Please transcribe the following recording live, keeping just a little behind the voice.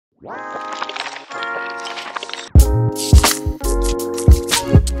So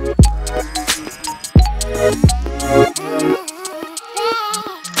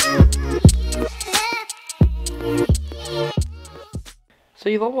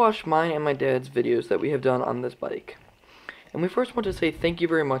you've all watched mine and my dad's videos that we have done on this bike. And we first want to say thank you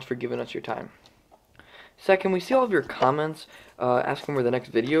very much for giving us your time. Second, we see all of your comments asking where the next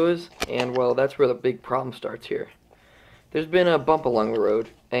video is, and well, that's where the big problem starts here. There's been a bump along the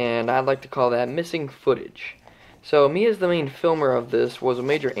road, and I'd like to call that missing footage. So me as the main filmer of this was a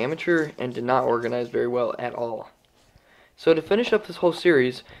major amateur and did not organize very well at all. So to finish up this whole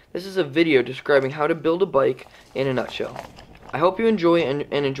series, this is a video describing how to build a bike in a nutshell. I hope you enjoy and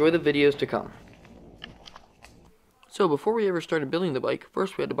enjoy the videos to come. So before we ever started building the bike,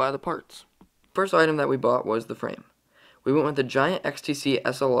 first we had to buy the parts. First item that we bought was the frame. We went with the Giant XTC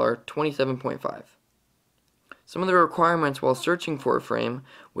SLR 27.5. Some of the requirements while searching for a frame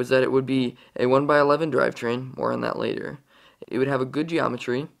was that it would be a 1x11 drivetrain, more on that later. It would have a good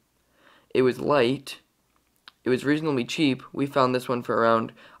geometry. It was light. It was reasonably cheap. We found this one for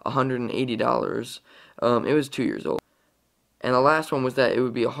around $180. It was 2 years old. And the last one was that it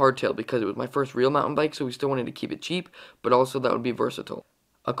would be a hardtail because it was my first real mountain bike, so we still wanted to keep it cheap, but also that would be versatile.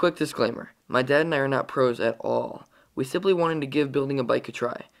 A quick disclaimer, my dad and I are not pros at all. We simply wanted to give building a bike a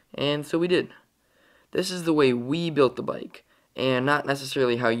try, and so we did. This is the way we built the bike, and not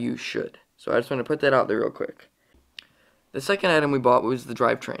necessarily how you should. So I just want to put that out there real quick. The second item we bought was the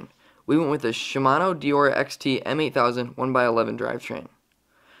drivetrain. We went with the Shimano Diora XT M8000 1x11 drivetrain.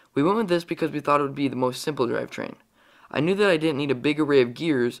 We went with this because we thought it would be the most simple drivetrain. I knew that I didn't need a big array of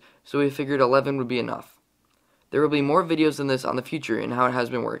gears, so we figured 11 would be enough. There will be more videos than this on the future and how it has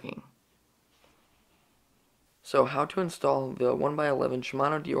been working. So how to install the 1x11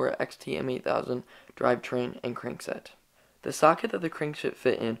 Shimano Diora XT M8000 drivetrain and crankset. The socket that the crankset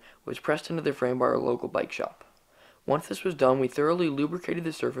fit in was pressed into the frame by our local bike shop. Once this was done, we thoroughly lubricated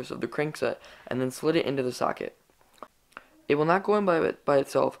the surface of the crankset and then slid it into the socket. It will not go in by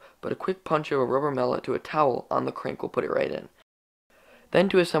itself, but a quick punch of a rubber mallet to a towel on the crank will put it right in. Then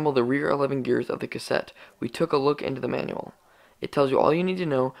to assemble the rear 11 gears of the cassette, we took a look into the manual. It tells you all you need to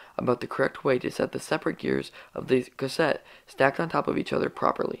know about the correct way to set the separate gears of the cassette stacked on top of each other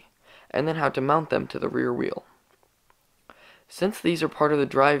properly, and then how to mount them to the rear wheel. Since these are part of the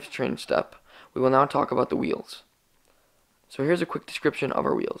drivetrain step, we will now talk about the wheels. So here's a quick description of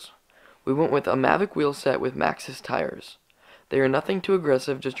our wheels. We went with a Mavic wheel set with Maxxis tires. They are nothing too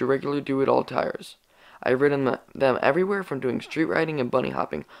aggressive, just your regular do-it-all tires. I've ridden them everywhere from doing street riding and bunny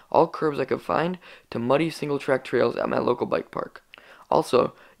hopping, all curves I could find, to muddy single-track trails at my local bike park.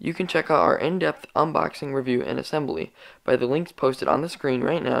 Also, you can check out our in-depth unboxing review and assembly by the links posted on the screen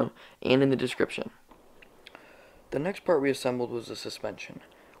right now and in the description. The next part we assembled was the suspension.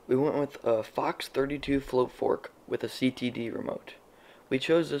 We went with a Fox 32 float fork with a CTD remote. We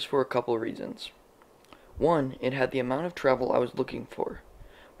chose this for a couple reasons. One, it had the amount of travel I was looking for.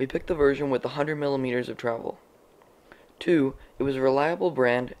 We picked the version with 100 millimeters of travel. 2, it was a reliable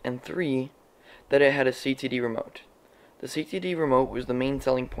brand, and 3, that it had a CTD remote. The CTD remote was the main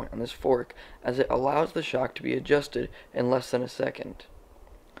selling point on this fork, as it allows the shock to be adjusted in less than a second.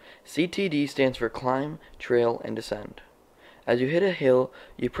 CTD stands for climb, trail, and descend. As you hit a hill,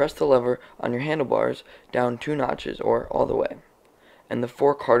 you press the lever on your handlebars down 2 notches, or all the way, and the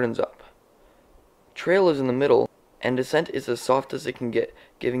fork hardens up. Trail is in the middle, and descent is as soft as it can get,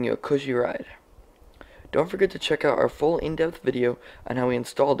 giving you a cushy ride. Don't forget to check out our full in-depth video on how we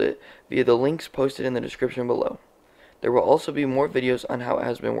installed it via the links posted in the description below. There will also be more videos on how it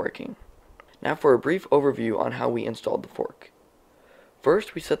has been working. Now for a brief overview on how we installed the fork.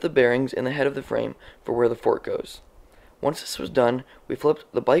 First, we set the bearings in the head of the frame for where the fork goes. Once this was done, we flipped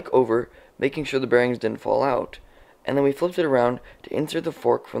the bike over, making sure the bearings didn't fall out, and then we flipped it around to insert the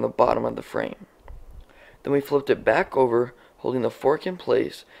fork from the bottom of the frame. Then we flipped it back over, holding the fork in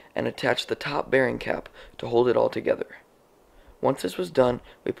place, and attached the top bearing cap to hold it all together. Once this was done,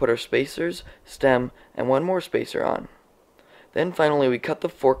 we put our spacers, stem, and one more spacer on. Then finally we cut the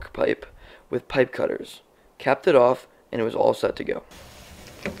fork pipe with pipe cutters, capped it off, and it was all set to go.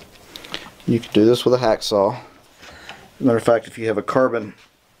 You can do this with a hacksaw. Matter of fact, if you have a carbon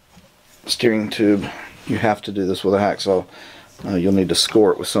steering tube, you have to do this with a hacksaw. You'll need to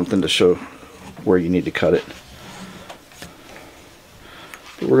score it with something to show where you need to cut it.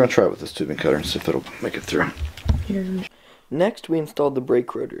 But we're going to try it with this tubing cutter and see if it'll make it through. Next, we installed the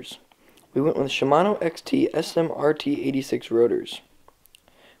brake rotors. We went with Shimano XT SMRT86 rotors.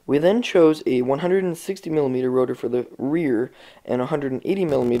 We then chose a 160mm rotor for the rear and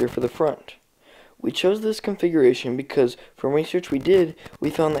 180mm for the front. We chose this configuration because from research we did, we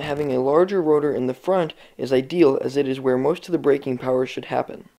found that having a larger rotor in the front is ideal as it is where most of the braking power should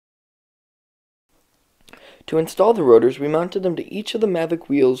happen. To install the rotors, we mounted them to each of the Mavic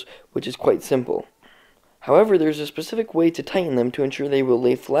wheels, which is quite simple. However, there is a specific way to tighten them to ensure they will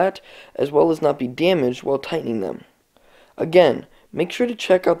lay flat as well as not be damaged while tightening them. Again, make sure to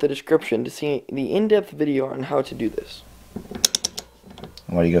check out the description to see the in-depth video on how to do this.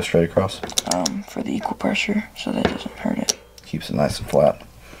 Why do you go straight across? For the equal pressure, so that it doesn't hurt it. Keeps it nice and flat.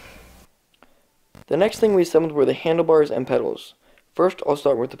 The next thing we assembled were the handlebars and pedals. First, I'll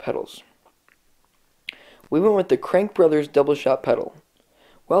start with the pedals. We went with the Crank Brothers double shot pedal.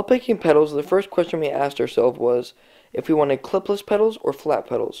 While picking pedals, the first question we asked ourselves was if we wanted clipless pedals or flat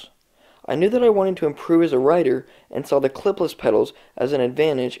pedals. I knew that I wanted to improve as a rider and saw the clipless pedals as an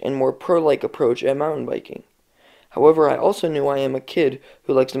advantage and more pro-like approach at mountain biking. However, I also knew I am a kid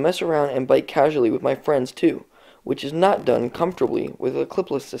who likes to mess around and bike casually with my friends too, which is not done comfortably with a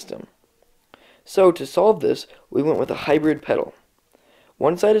clipless system. So to solve this, we went with a hybrid pedal.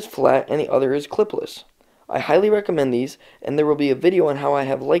 One side is flat and the other is clipless. I highly recommend these, and there will be a video on how I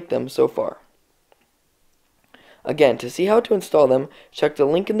have liked them so far. Again, to see how to install them, check the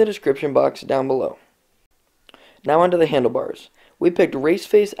link in the description box down below. Now onto the handlebars. We picked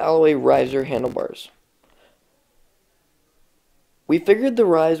Raceface Alloy Riser handlebars. We figured the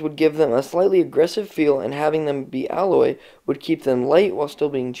rise would give them a slightly aggressive feel, and having them be alloy would keep them light while still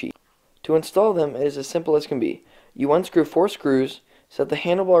being cheap. To install them, it is as simple as can be. You unscrew 4 screws, set the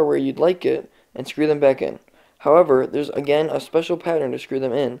handlebar where you'd like it, and screw them back in. However, there's again a special pattern to screw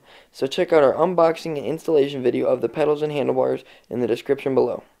them in, so check out our unboxing and installation video of the pedals and handlebars in the description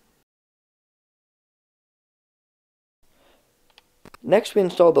below. Next, we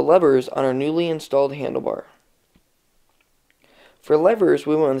installed the levers on our newly installed handlebar. For levers,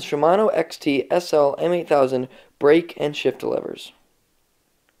 we went with Shimano XT SL M8000 brake and shift levers.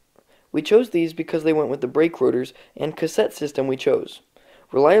 We chose these because they went with the brake rotors and cassette system we chose.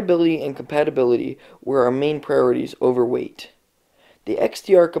 Reliability and compatibility were our main priorities over weight. The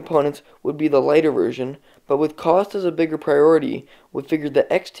XTR components would be the lighter version, but with cost as a bigger priority, we figured the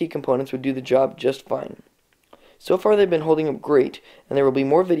XT components would do the job just fine. So far they've been holding up great, and there will be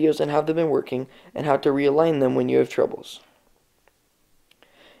more videos on how they've been working and how to realign them when you have troubles.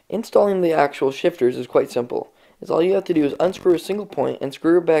 Installing the actual shifters is quite simple, as all you have to do is unscrew a single point and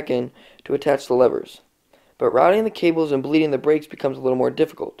screw it back in to attach the levers. But routing the cables and bleeding the brakes becomes a little more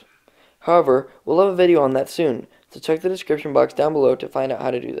difficult. However, we'll have a video on that soon, so check the description box down below to find out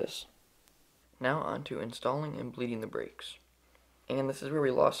how to do this. Now on to installing and bleeding the brakes. And this is where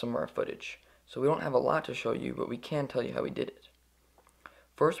we lost some of our footage, so we don't have a lot to show you, but we can tell you how we did it.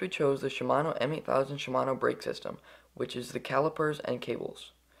 First, we chose the Shimano M8000 Shimano brake system, which is the calipers and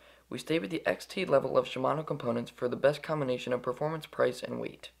cables. We stayed with the XT level of Shimano components for the best combination of performance, price, and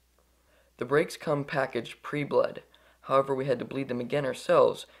weight. The brakes come packaged pre-bled, however we had to bleed them again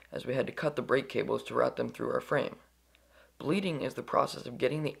ourselves as we had to cut the brake cables to route them through our frame. Bleeding is the process of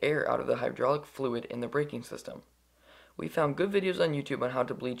getting the air out of the hydraulic fluid in the braking system. We found good videos on YouTube on how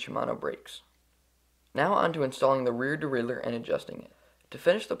to bleed Shimano brakes. Now on to installing the rear derailleur and adjusting it. To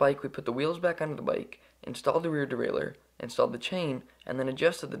finish the bike, we put the wheels back onto the bike, installed the rear derailleur, installed the chain, and then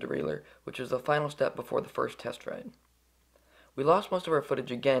adjusted the derailleur, which was the final step before the first test ride. We lost most of our footage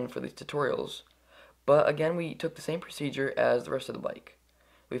again for these tutorials, but again we took the same procedure as the rest of the bike.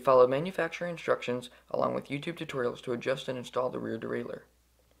 We followed manufacturer instructions along with YouTube tutorials to adjust and install the rear derailleur.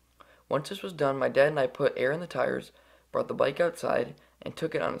 Once this was done, my dad and I put air in the tires, brought the bike outside, and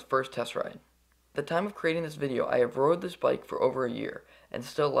took it on its first test ride. At the time of creating this video, I have rode this bike for over a year, and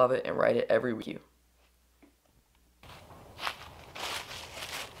still love it and ride it every week.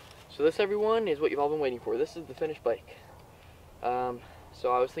 So this, everyone, is what you've all been waiting for. This is the finished bike.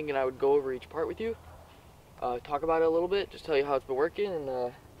 So I was thinking I would go over each part with you, talk about it a little bit, just tell you how it's been working,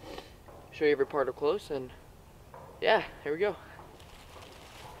 and show you every part up close, and yeah, here we go.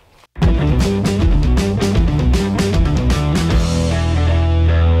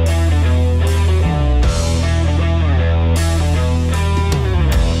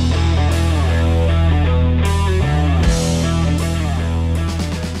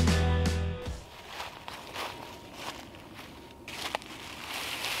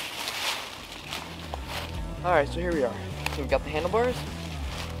 Alright, so here we are. So we've got the handlebars.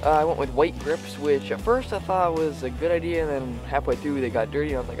 I went with white grips, which at first I thought was a good idea, and then halfway through they got dirty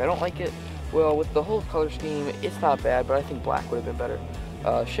and I was like, I don't like it. Well, with the whole color scheme, it's not bad, but I think black would have been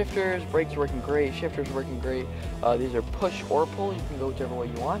better. Shifters, brakes are working great, shifters are working great. These are push or pull, you can go whichever way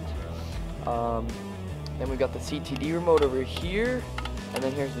you want. Then we've got the CTD remote over here, and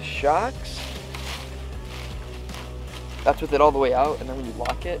then here's the shocks. That's with it all the way out, and then when you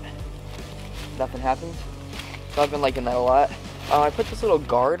lock it, nothing happens. So I've been liking that a lot. I put this little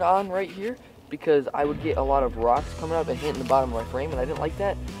guard on right here because I would get a lot of rocks coming up and hitting the bottom of my frame, and I didn't like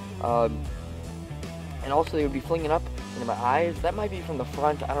that. And also they would be flinging up into my eyes. That might be from the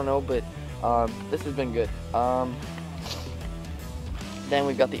front, I don't know, but this has been good. Then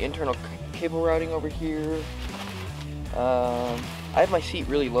we've got the internal cable routing over here. I have my seat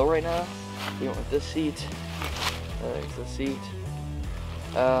really low right now. We went with this seat. There's the seat.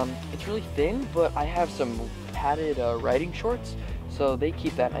 It's really thin, but I have some padded riding shorts, so they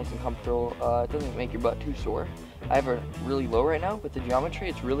keep that nice and comfortable. It doesn't make your butt too sore. I have it really low right now. With the geometry,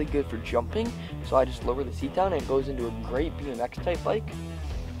 it's really good for jumping, so I just lower the seat down and it goes into a great BMX type bike.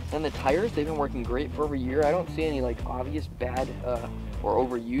 And the tires, they've been working great for over a year. I don't see any like obvious bad or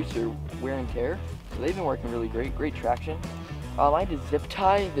overuse or wear and tear, so they've been working really great. Great traction. I had to zip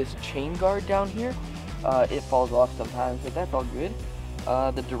tie this chain guard down here. It falls off sometimes, but that's all good.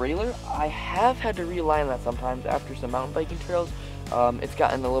 The derailleur, I have had to realign that sometimes after some mountain biking trails. It's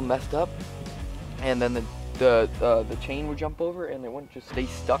gotten a little messed up, and then the chain would jump over and it wouldn't just stay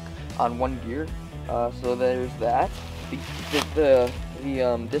stuck on one gear. So there's that. The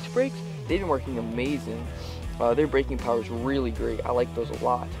disc brakes, they've been working amazing. Their braking power is really great. I like those a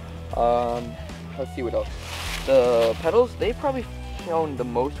lot. Let's see what else. The pedals, they've probably shown the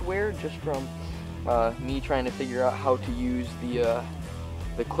most wear just from me trying to figure out how to use the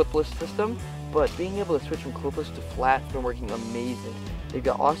clipless system, but being able to switch from clipless to flat has been working amazing. They've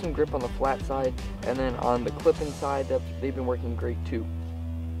got awesome grip on the flat side, and then on the clipping side, they've been working great too.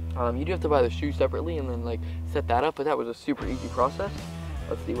 You do have to buy the shoe separately and then like set that up, but that was a super easy process.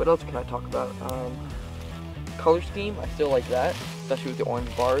 Let's see, what else can I talk about? Color scheme, I still like that, especially with the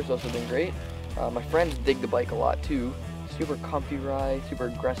orange bars. Those have been great. My friends dig the bike a lot too. Super comfy ride, super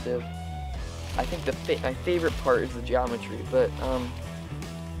aggressive. I think my favorite part is the geometry, but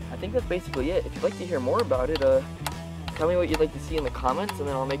I think that's basically it. If you'd like to hear more about it, tell me what you'd like to see in the comments, and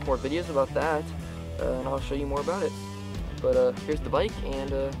then I'll make more videos about that, and I'll show you more about it. But here's the bike,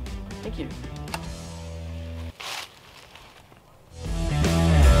 and thank you.